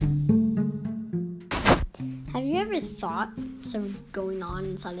Have you ever thought something going on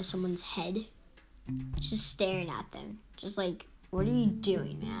inside of someone's head? Just staring at them. Just like, what are you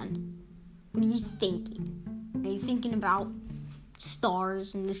doing, man? What are you thinking? Are you thinking about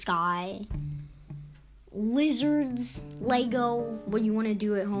stars in the sky? Lizards? Lego? What you want to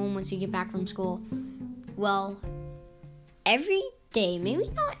do at home once you get back from school? Well, every day, maybe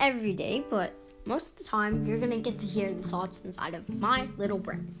not every day, but most of the time, you're going to get to hear the thoughts inside of my little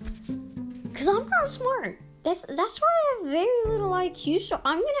brain. Because I'm not smart. That's why I have very little IQ, so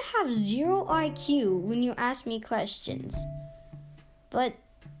I'm going to have 0 IQ when you ask me questions. But,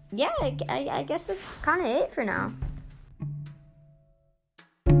 yeah, I guess that's kind of it for now.